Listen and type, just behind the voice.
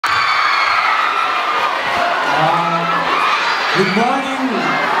Good morning,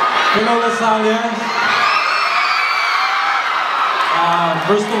 fellow Lasalians.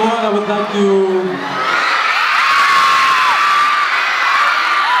 First of all, I would like to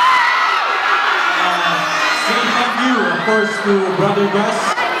say thank you, of course, to Brother Gus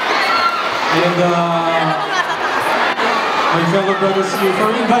and my fellow brothers here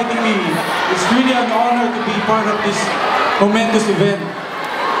for inviting me. It's really an honor to be part of this momentous event.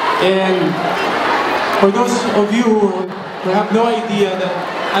 And for those of you who have no idea that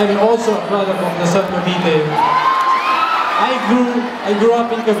I'm also a product of Dasal Cavite, I grew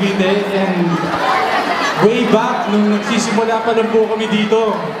up in Cavite, and way back nung nagsisimula pa lang po kami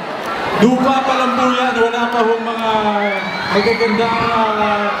dito, lupa pa lang po yan, wala pa hong mga magagandang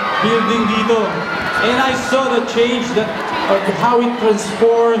building dito. And I saw the change that how it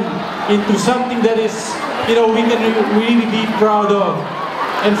transformed into something that is, we can really be proud of.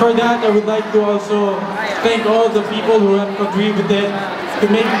 And for that, I would like to also thank all the people who have contributed to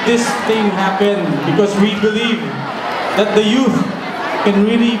make this thing happen, because we believe that the youth can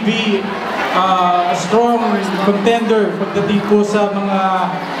really be a strong contender pagdating po sa mga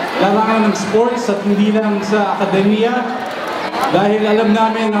larangan ng sports at hindi lang sa akademiya, dahil alam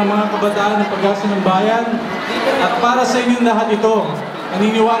namin ang mga kabataan ng Pag-asa ng Bayan. At para sa inyong lahat ito,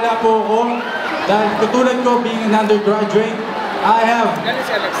 naniniwala po ako, dahil katulad ko being an undergraduate, I have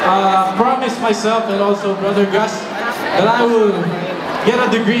promised myself and also Brother Gus that I will get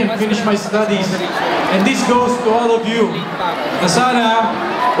a degree and finish my studies. And this goes to all of you, na sana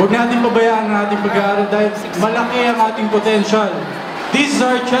huwag natin pabayaan ang ating pag-aaral dahil malaki ang ating potential. This is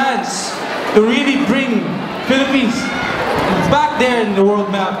our chance to really bring Philippines back there in the world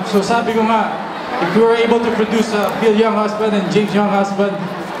map. So sabi ko nga, if we were able to produce Phil Young husband and James Young husband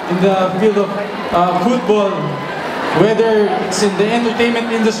in the field of football, whether it's in the entertainment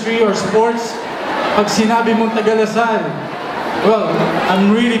industry or sports, pag sinabi mong taga-Lasal, well,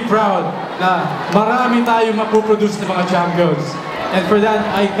 I'm really proud na marami tayong mapuproduce ng mga champions. And for that,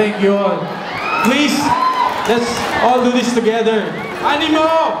 I thank you all. Please, let's all do this together.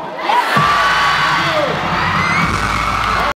 Animo!